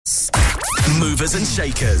Movers and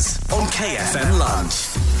Shakers on KFM Lunch.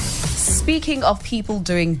 Speaking of people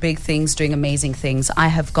doing big things, doing amazing things, I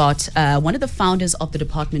have got one of the founders of the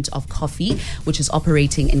Department of Coffee, which is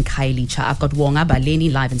operating in Khayelitsha. I've got Wongama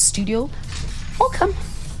Baleni live in studio. Welcome.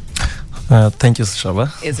 Thank you,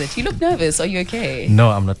 Sechaba. Is it? You look nervous. Are you okay?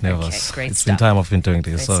 No, I'm not nervous. Okay, great It's stuff. been time I've been doing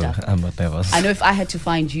this, Great so stuff. I'm not nervous. I know if I had to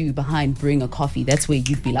find you behind Bring a Coffee, that's where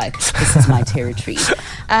you'd be like, this is my territory.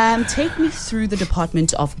 Take me through the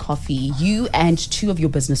Department of Coffee. You and two of your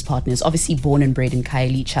business partners, obviously born and bred in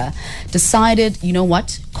Khayelitsha, decided, you know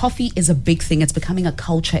what, coffee is a big thing. It's becoming a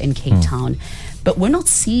culture in Cape Town. But we're not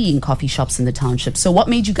seeing coffee shops in the township. So what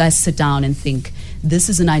made you guys sit down and think this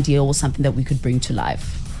is an idea or something that we could bring to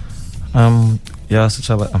life? Yeah,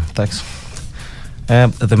 Sechaba, thanks.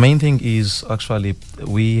 The main thing is actually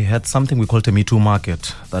we had something we called a Me Too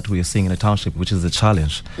market that we are seeing in the township, which is a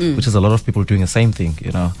challenge, which is a lot of people doing the same thing,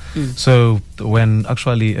 you know. So when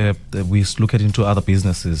actually we look into other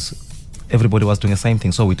businesses, everybody was doing the same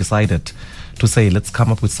thing. So we decided to say, let's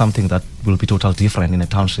come up with something that will be totally different in a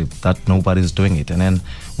township, that nobody's doing it. And then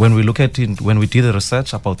when we look at it, when we did the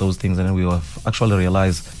research about those things, and then we have actually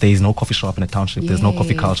realized there is no coffee shop in a township. There's no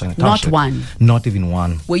coffee culture in a township. Not one. Not even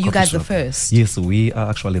one. Were you guys shop. the first? Yes, we are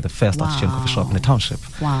actually the first artisan coffee shop in the township.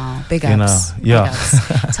 Wow, big You know, ups. yeah.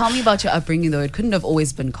 Big ups. Tell me about your upbringing, though. It couldn't have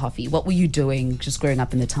always been coffee. What were you doing just growing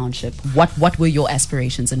up in the township? What were your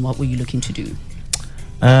aspirations and what were you looking to do?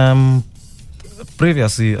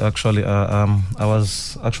 Previously, actually, I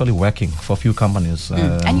was actually working for a few companies.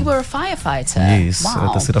 And you were a firefighter. Yes, Wow.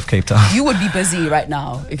 at the city of Cape Town. You would be busy right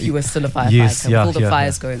now if you were still a firefighter. Yes, yeah, with all the yeah,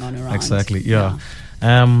 fires yeah. going on around. Exactly, yeah.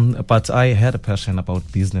 But I had a passion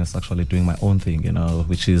about business, actually doing my own thing, you know,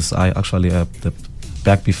 which is I actually,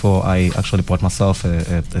 back before I actually bought myself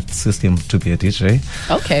a system to be a DJ.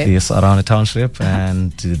 Okay. Yes, around the township,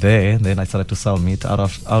 and then I started to sell meat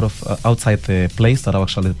outside the place that I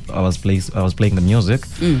was playing the music.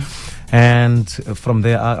 And from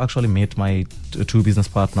there, I actually met my two business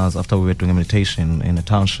partners after we were doing a meditation in a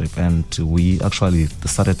township, and we actually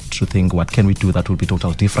started to think, what can we do that would be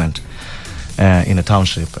totally different in a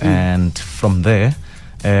township? And from there,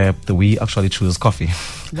 we actually choose coffee.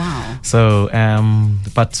 Wow. So,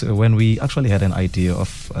 but when we actually had an idea of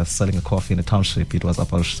selling a coffee in a township, it was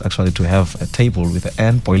about actually to have a table with an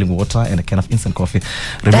end, boiling water, and a can of instant coffee.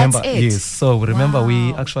 Remember, That's it? yes. So remember,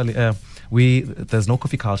 we Wow. actually there's no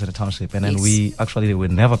coffee culture in the township, and then Yes. we actually were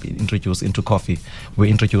never been introduced into coffee. We're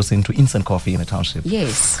introduced into instant coffee in the township.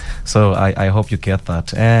 Yes. So I hope you get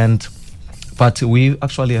that. But we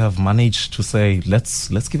actually have managed to say, let's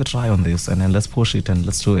give a try on this, and then let's push it and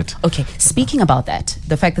let's do it. Okay, speaking about that,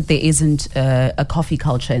 the fact that there isn't a coffee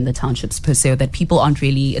culture in the townships per se, or that people aren't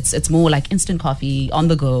really, it's more like instant coffee on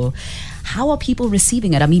the go. How are people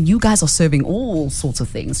receiving it? I mean, you guys are serving all sorts of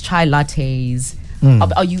things, chai lattes.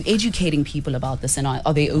 Are you educating people about this, and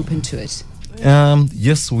are they open to it?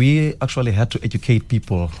 Yes, we actually had to educate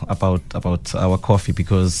people about our coffee,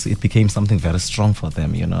 because it became something very strong for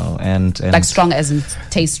them, you know, and Like strong as in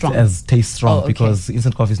taste strong? as taste strong, Oh, okay. because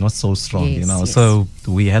instant coffee is not so strong, you Yes, know. yes. So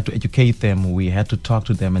we had to educate them. We had to talk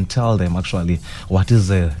to them and tell them actually what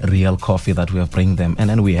is a real coffee that we are bringing them, and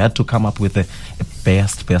then we had to come up with a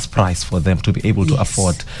best price for them to be able to Yes.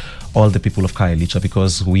 afford. All the people of Khayelitsha,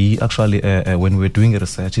 because we actually, when we were doing a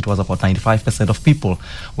research, it was about 95% of people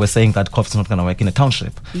were saying that coffee is not going to work in a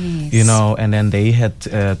township, Yes. you know, and then they had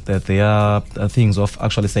their things of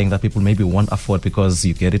actually saying that people maybe won't afford because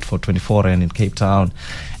you get it for 24 Rand in Cape Town,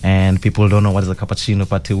 and people don't know what is a cappuccino.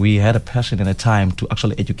 But we had a passion and a time to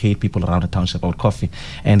actually educate people around the township about coffee,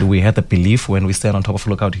 and we had the belief when we stand on top of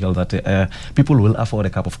Lookout Hill that people will afford a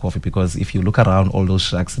cup of coffee, because if you look around all those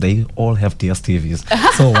shacks, they all have DSTVs.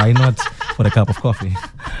 So why not for a cup of coffee?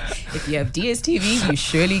 If you have DSTV, you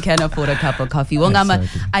surely can afford a cup of coffee. Wongama,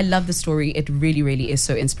 Exactly. I love the story. It really, really is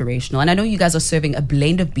so inspirational. And I know you guys are serving a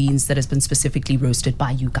blend of beans that has been specifically roasted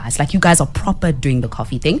by you guys. Like, you guys are proper doing the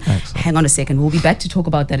coffee thing. Excellent. Hang on a second. We'll be back to talk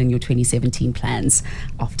about that in your 2017 plans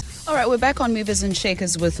after. All right, we're back on Movers and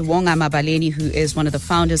Shakers with Wongama Baleni, who is one of the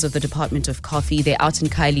founders of the Department of Coffee. They're out in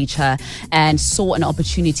Khayelitsha and saw an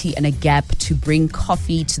opportunity and a gap to bring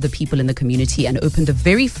coffee to the people in the community and open the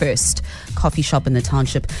very first coffee shop in the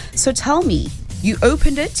township. So tell me, you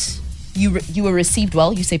opened it, you were received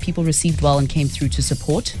well. You say people received well and came through to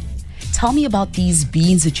support. Tell me about these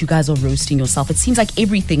beans that you guys are roasting yourself. It seems like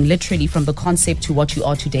everything, literally from the concept to what you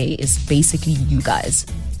are today, is basically you guys.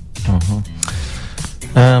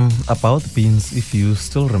 About the beans, if you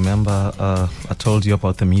still remember, I told you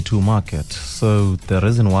about the Me Too market. So the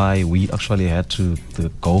reason why we actually had to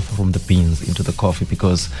go from the beans into the coffee,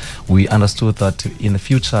 because we understood that in the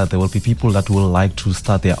future there will be people that will like to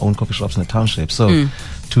start their own coffee shops in the township. So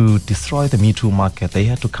to destroy the Me Too market, they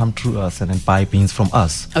had to come through us and then buy beans from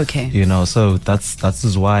us. Okay. You know, so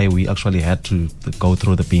that's why we actually had to go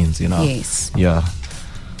through the beans, you know. Yes. Yeah.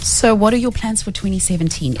 So what are your plans for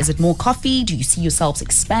 2017? Is it more coffee? Do you see yourselves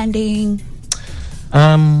expanding?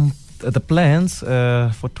 The plans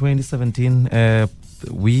for 2017,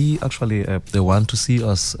 we actually they want to see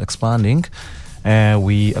us expanding.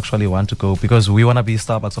 We actually want to go because we want to be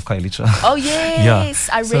Starbucks of Khayelitsha. Oh yes,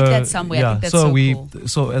 I read that somewhere. I think that's cool.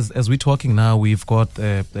 So as we're talking now, we've got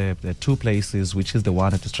the two places, which is the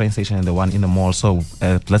one at the train station and the one in the mall. So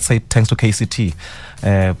let's say thanks to KCT,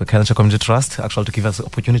 the Khayelitsha Community Trust, actually to give us the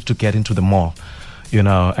opportunity to get into the mall. You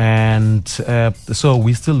know, and so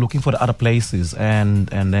we're still looking for the other places, and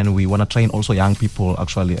then we want to train also young people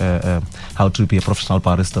actually how to be a professional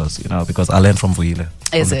baristas, you know, because I learned from Vuyile.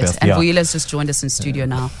 Is it? And Vuyile has just joined us in studio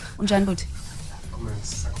now.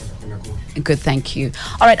 Good, thank you.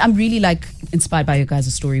 All right, I'm really inspired by your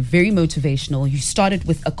guys' story. Very motivational. You started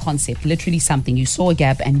with a concept, literally something. You saw a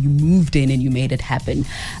gap and you moved in and you made it happen.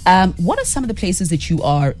 What are some of the places that you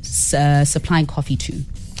are supplying coffee to?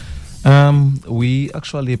 We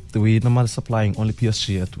normally supplying only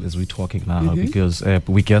PSG as we're talking now, because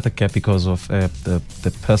we get the gap because of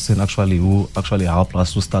the person who helped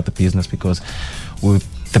us to start the business, because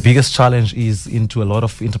the biggest challenge is into a lot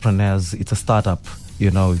of entrepreneurs. It's a startup, you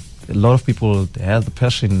know. A lot of people have the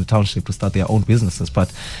passion in the township to start their own businesses,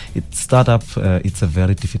 but it's a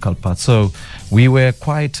very difficult part. So we were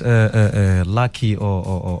quite lucky,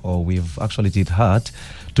 or we've actually did hard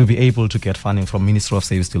to be able to get funding from Ministry of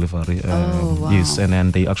Service Delivery. Wow. Yes, and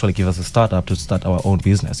then they actually give us a startup to start our own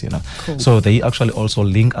business, you know. Cool. So they actually also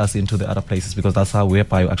link us into the other places, because that's how we're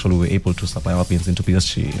able to supply our beans into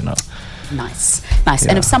PSG, you know. Nice. Yeah.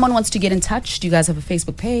 And if someone wants to get in touch, do you guys have a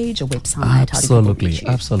Facebook page, a website?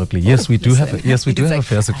 Absolutely. Yes, we do have a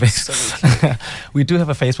Facebook page. We do have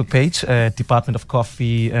a Facebook page, Department of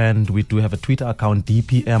Coffee, and we do have a Twitter account,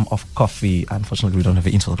 DPM of Coffee. Unfortunately, we don't have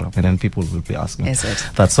an Instagram, and then people will be asking. Is it?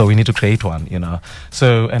 So we need to create one, you know.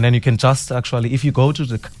 So, and then you can just actually, if you go to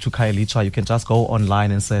Khayelitsha, you can just go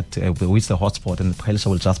online and set which the hotspot, and Khayelitsha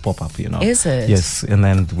will just pop up, you know. Is it? Yes, and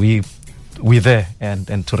then we're there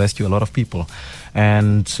and to rescue a lot of people.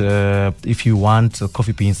 And if you want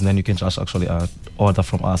coffee beans, then you can just actually order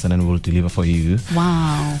from us, and then we'll deliver for you.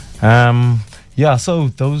 Wow. Yeah, so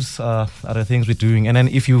those are the things we're doing. And then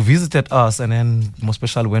if you visited us, and then more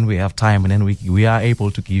especially when we have time, and then we are able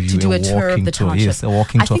to give you a tour of the township. Yes, a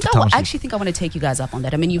walking tour of the township. I actually think I want to take you guys up on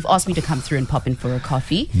that. I mean, you've asked me to come through and pop in for a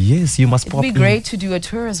coffee. Yes, you must pop in. It'd be great to do a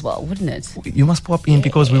tour as well, wouldn't it? You must pop in,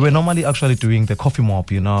 because we were normally actually doing the coffee mob,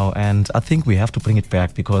 you know, and I think we have to bring it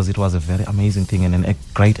back, because it was a very amazing thing and a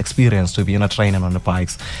great experience to be on a train and on the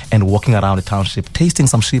bikes and walking around the township, tasting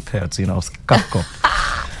some sheep heads, you know, skapko.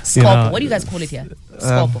 Scorpo. What do you guys call it here?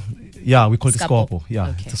 Scorpo. Yeah, we call it scorpo. Yeah,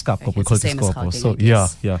 okay. It's a scorpo. Okay. We call it scorpo. So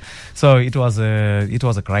yeah. So it was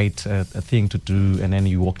a great thing to do. And then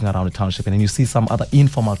you're walking around the township, and then you see some other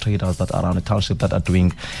informal traders that are around the township that are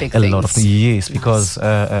doing big a things. lot of things. Yes, because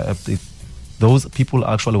those people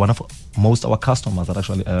are actually one of most our customers that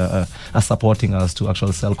actually are supporting us to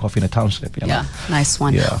actually sell coffee in the township. You know? Yeah, nice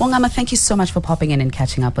one. Yeah. Wongama, thank you so much for popping in and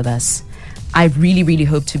catching up with us. I really, really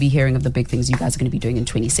hope to be hearing of the big things you guys are going to be doing in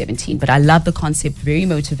 2017. But I love the concept, very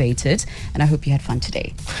motivated, and I hope you had fun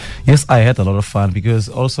today. Yes, I had a lot of fun, because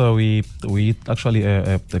also we actually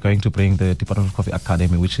are going to bring the Department of Coffee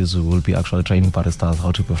Academy, which will be actually training baristas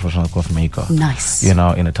how to be a professional coffee maker. Nice. You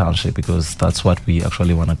know, in a township, because that's what we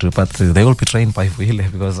actually want to do. But they will be trained by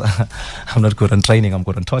Vuyile, because I'm not good on training, I'm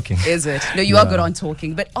good on talking. Is it? No, you are good on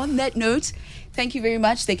talking. But on that note, thank you very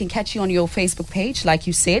much. They can catch you on your Facebook page, like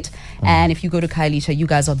you said. And if you go to Khayelitsha, you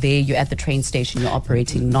guys are there. You're at the train station. You're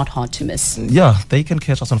operating. Not hard to miss. Yeah, they can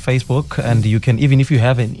catch us on Facebook. And you can, even if you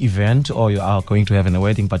have an event or you are going to have a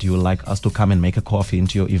wedding, but you would like us to come and make a coffee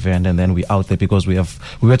into your event, and then we're out there, because we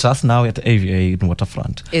were just now at the AVA in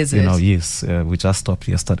Waterfront. Is you it? know, yes. We just stopped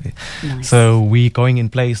yesterday. Nice. So we're going in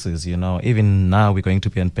places, you know. Even now we're going to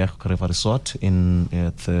be in Berg River Resort in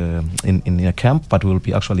a camp, but we'll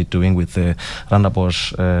be actually doing with the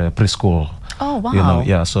Randabosch preschool. Oh, wow. You know,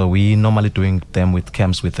 yeah. So we normally doing them with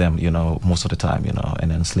camps with them, you know, most of the time, you know,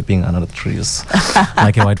 and then sleeping under the trees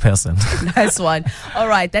like a white person. Nice one. All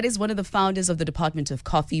right. That is one of the founders of the Department of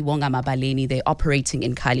Coffee, Wongama Baleni. They're operating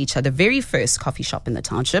in Khayelitsha, the very first coffee shop in the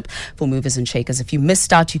township for movers and shakers. If you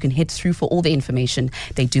missed out, you can head through for all the information.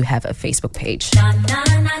 They do have a Facebook page.